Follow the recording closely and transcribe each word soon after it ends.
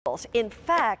tools. In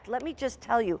fact, let me just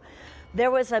tell you,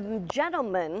 there was a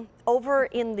gentleman over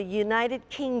in the United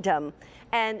Kingdom,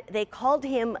 and they called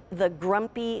him the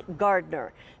Grumpy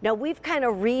Gardener. Now, we've kind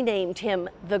of renamed him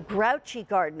the Grouchy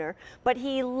Gardener, but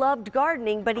he loved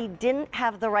gardening, but he didn't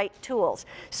have the right tools.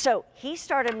 So he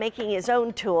started making his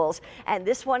own tools, and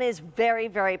this one is very,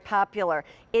 very popular.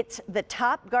 It's the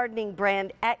top gardening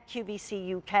brand at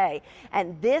QVC UK,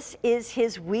 and this is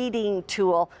his weeding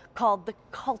tool called the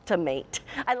Cultimate.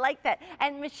 I like that.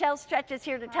 And Michelle Stretch is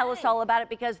here to tell us all about it,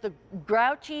 because the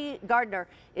Grouchy Gardener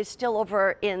is still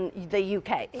over in the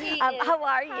UK. How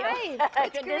are you? Hi.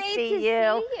 It's Good great to see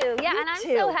you. Yeah, You and I'm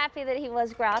too. so happy that he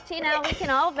was grouchy. Now we can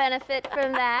all benefit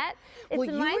from that. It's Well,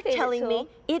 you my were favorite telling tool. me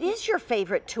it is your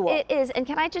favorite tool. It is, and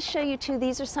can I just show you too,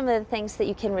 these are some of the things that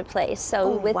you can replace.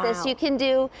 So with this you can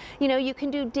do, you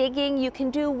can do digging, you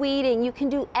can do weeding, you can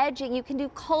do edging, you can do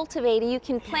cultivating, you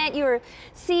can plant your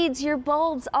seeds, your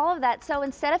bulbs, all of that. So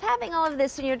instead of having all of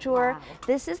this in your drawer,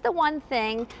 this is the one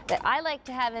thing that I like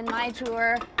to have in my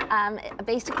drawer.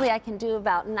 Basically I can do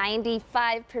about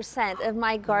 95% of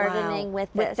my gardening with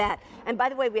this. That. And by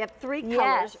the way, we have three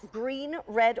colors, green,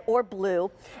 red, or blue.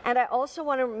 And I also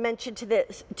want to mention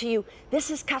to you,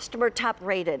 this is customer top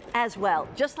rated as well,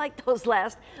 just like those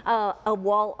last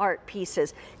wall art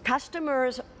pieces.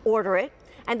 Customers order it,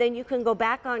 and then you can go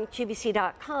back on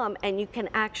QVC.com and you can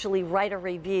actually write a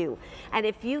review. And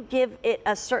if you give it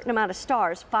a certain amount of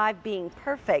stars, 5 being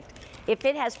perfect, if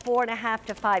it has 4.5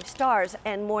 to 5 stars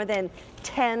and more than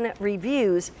 10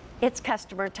 reviews, it's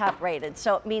customer top rated.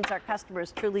 So it means our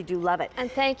customers truly do love it.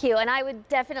 And thank you. And I would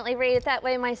definitely rate it that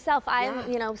way myself.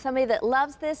 I'm, somebody that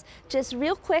loves this. Just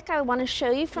real quick, I want to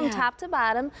show you from top to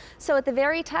bottom. So at the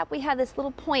very top, we have this little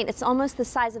point. It's almost the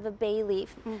size of a bay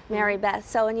leaf, Mary Beth.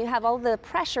 So, and you have all the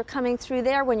pressure coming through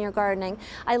there when you're gardening.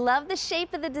 I love the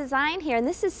shape of the design here. And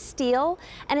this is steel,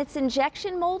 and it's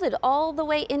injection molded all the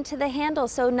way into the handle.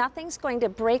 So nothing's going to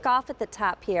break off at the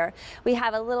top here. We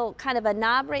have a little kind of a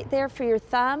knob right there for your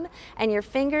thumb and your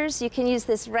fingers. You can use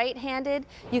this right-handed.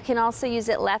 You can also use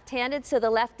it left-handed, so the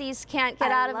lefties can't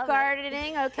get out of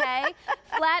gardening, okay?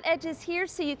 Flat edges here,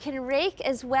 so you can rake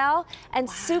as well. And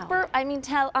super, I mean,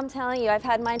 I'm telling you, I've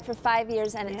had mine for 5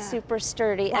 years, and it's super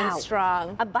sturdy and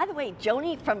strong. By the way,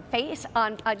 Joni from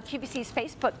on QVC's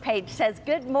Facebook page says,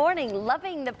 good morning,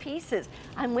 loving the pieces.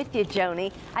 I'm with you,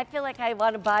 Joni. I feel like I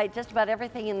want to buy just about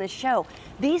everything in the show.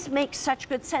 These make such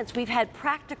good sense. We've had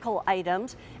practical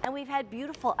items, and we've had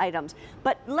beautiful items.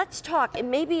 But let's talk, and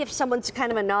maybe if someone's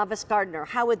kind of a novice gardener,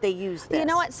 how would they use this? You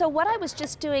know what, so what I was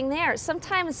just doing there,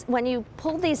 sometimes when you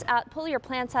pull these out, pull your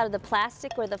plants out of the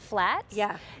plastic or the flats,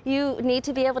 you need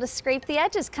to be able to scrape the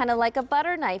edges, kind of like a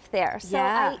butter knife there. So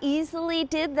I easily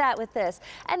did that with this.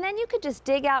 And then you could just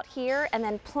dig out here and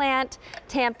then plant,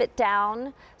 tamp it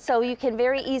down, so you can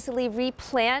very easily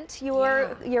replant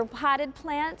your potted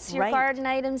plants, your garden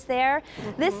items there.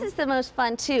 This is the most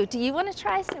fun too. Do you want to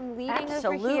try some weeding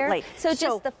over here? So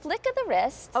just the flick of the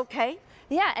wrist. Okay.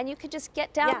 Yeah, and you could just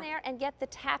get down there and get the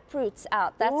tap roots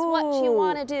out. That's what you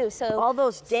want to do. So all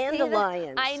those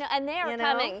dandelions. I know, and they are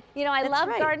coming. You know, I love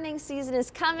gardening season is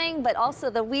coming, but also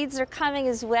the weeds are coming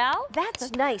as well.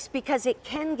 That's nice, because it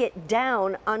can get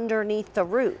down underneath the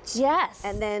roots. Yes.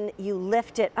 And then you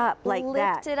lift it up like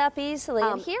that. Lift it up easily.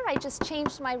 And here I just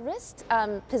changed my wrist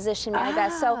position, my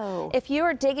best. So if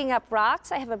you're digging up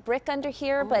rocks, I have a brick under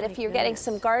here, but if you're getting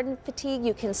some garden fatigue,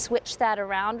 you can switch that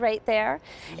around right there.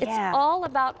 It's all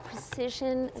about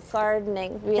precision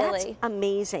gardening, really. That's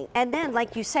amazing. And then,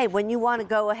 like you say, when you want to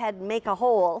go ahead and make a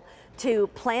hole to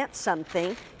plant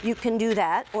something, you can do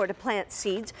that, or to plant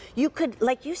seeds. You could,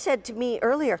 like you said to me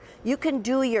earlier, you can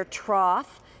do your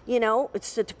trough, you know,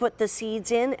 it's to put the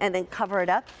seeds in and then cover it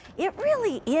up. It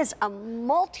really is a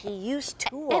multi-use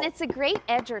tool. And it's a great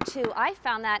edger too. I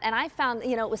found that, and I found,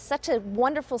 you know, it was such a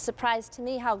wonderful surprise to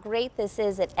me how great this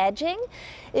is at edging.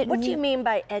 What do you mean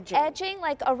by edging? Edging,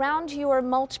 like around your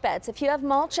mulch beds. If you have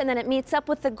mulch and then it meets up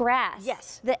with the grass.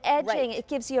 Yes. The edging, it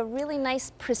gives you a really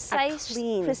nice, precise,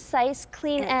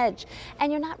 clean edge.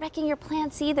 And you're not wrecking your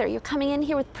plants either. You're coming in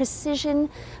here with precision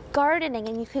gardening,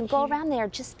 and you can go around there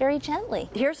just very gently.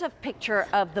 Here's a picture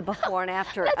of the before and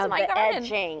after of the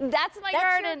edging. That's my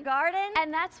garden. That's your garden?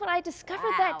 And that's what I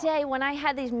discovered that day when I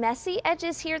had these messy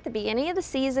edges here at the beginning of the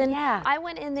season. I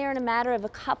went in there in a matter of a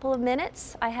couple of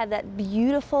minutes. I had that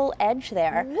beautiful edge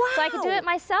there. So I could do it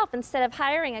myself instead of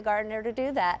hiring a gardener to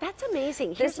do that. That's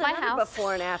amazing. Here's my house.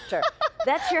 Before and after.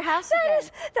 That's your house again.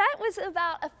 That was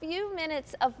about a few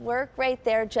minutes of work right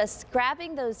there, just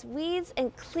grabbing those weeds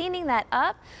and cleaning that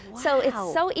up. So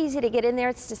it's so easy to get in there.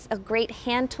 It's just a great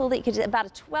hand hand tool that you could do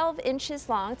about 12 inches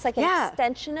long. It's like an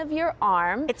extension of your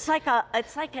arm. It's like a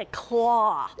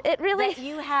claw. It really that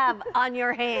you have on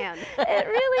your hand. It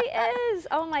really is.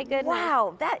 Oh my goodness.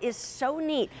 Wow, that is so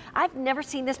neat. I've never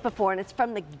seen this before, and it's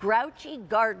from the Grouchy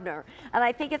Gardener, and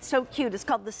I think it's so cute. It's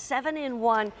called the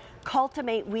 7-in-1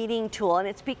 Cultimate weeding tool, and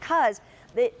it's because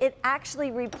it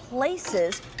actually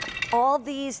replaces all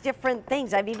these different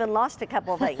things. I've even lost a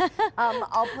couple of things.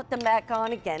 I'll put them back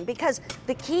on again, because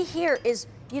the key here is,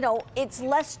 you know, it's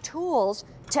less tools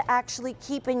to actually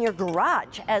keep in your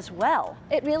garage as well.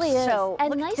 It really is. So,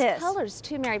 and nice colors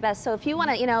too, Mary Beth. So if you want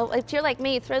to, you know, if you're like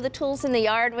me, throw the tools in the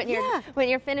yard when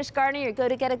you're finished gardening, or go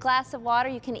to get a glass of water,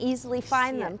 you can easily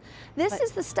find them. This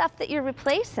is the stuff that you're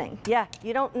replacing. Yeah,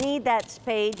 you don't need that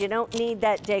spade, you don't need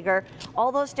that digger,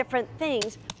 all those different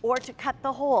things, or to cut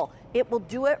the hole. It will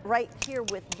do it right here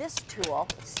with this tool.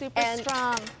 Super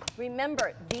strong.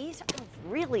 Remember, these are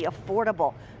really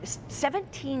affordable.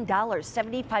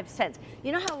 $17.75.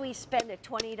 You know how we spend a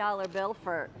 $20 bill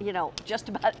for, you know, just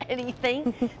about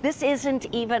anything? This isn't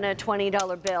even a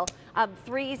 $20 bill.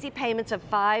 3 easy payments of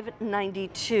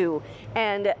 $5.92.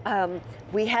 And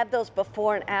we have those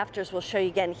before and afters. We'll show you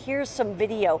again. Here's some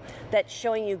video that's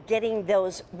showing you getting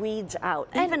those weeds out,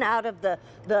 even out of the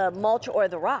mulch or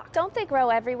the rock. Don't they grow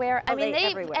everywhere? Oh, I mean,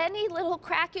 everywhere. Any little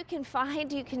crack you can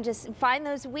find, you can just find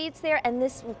those weeds there, and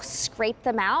this will scrape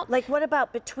them out. Like, what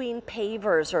about between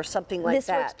pavers or something like that? This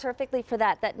works perfectly for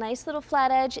that. That nice little flat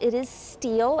edge. It is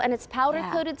steel, and it's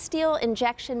powder-coated steel,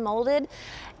 injection molded,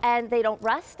 and they don't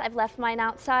rust. I've left mine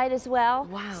outside as well.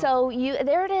 Wow. So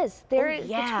there it is. There,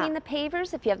 between the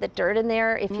pavers, if you have the dirt in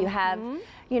there, if you have,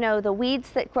 you know, the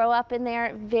weeds that grow up in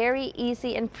there, very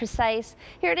easy and precise.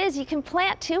 Here it is. You can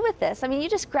plant too with this. I mean, you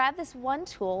just grab this one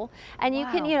tool, and you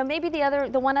can, you know, maybe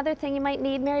the one other thing you might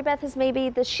need, Mary Beth, is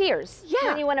maybe the shears.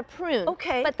 When you want to prune.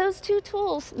 Okay. But those two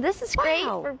tools, this is great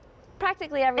for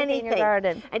practically everything in your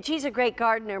garden. And she's a great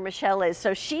gardener, Michelle is,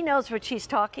 so she knows what she's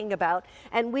talking about.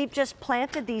 And we've just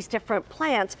planted these different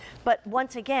plants. But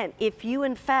once again, if you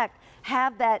in fact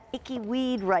have that icky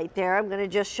weed right there, I'm going to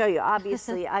just show you.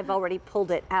 Obviously, I've already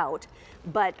pulled it out,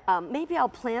 but maybe I'll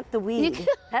plant the weed.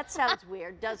 That sounds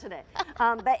weird, doesn't it?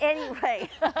 But anyway,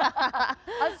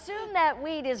 assume that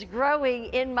weed is growing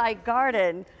in my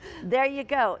garden. There you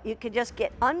go. You can just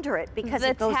get under it because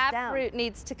it goes down. The taproot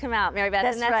needs to come out, Mary Beth.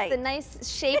 That's and that's right. the nice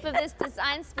shape of this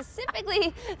design,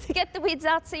 specifically to get the weeds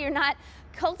out so you're not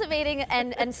cultivating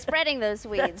and spreading those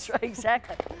weeds. That's right,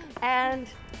 exactly. And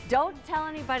don't tell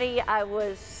anybody I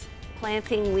was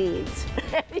planting weeds.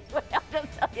 Anyway, I'll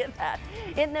just tell you that.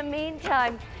 In the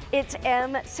meantime, it's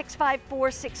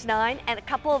M65469, and a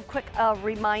couple of quick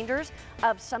reminders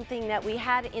of something that we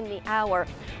had in the hour,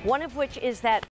 one of which is that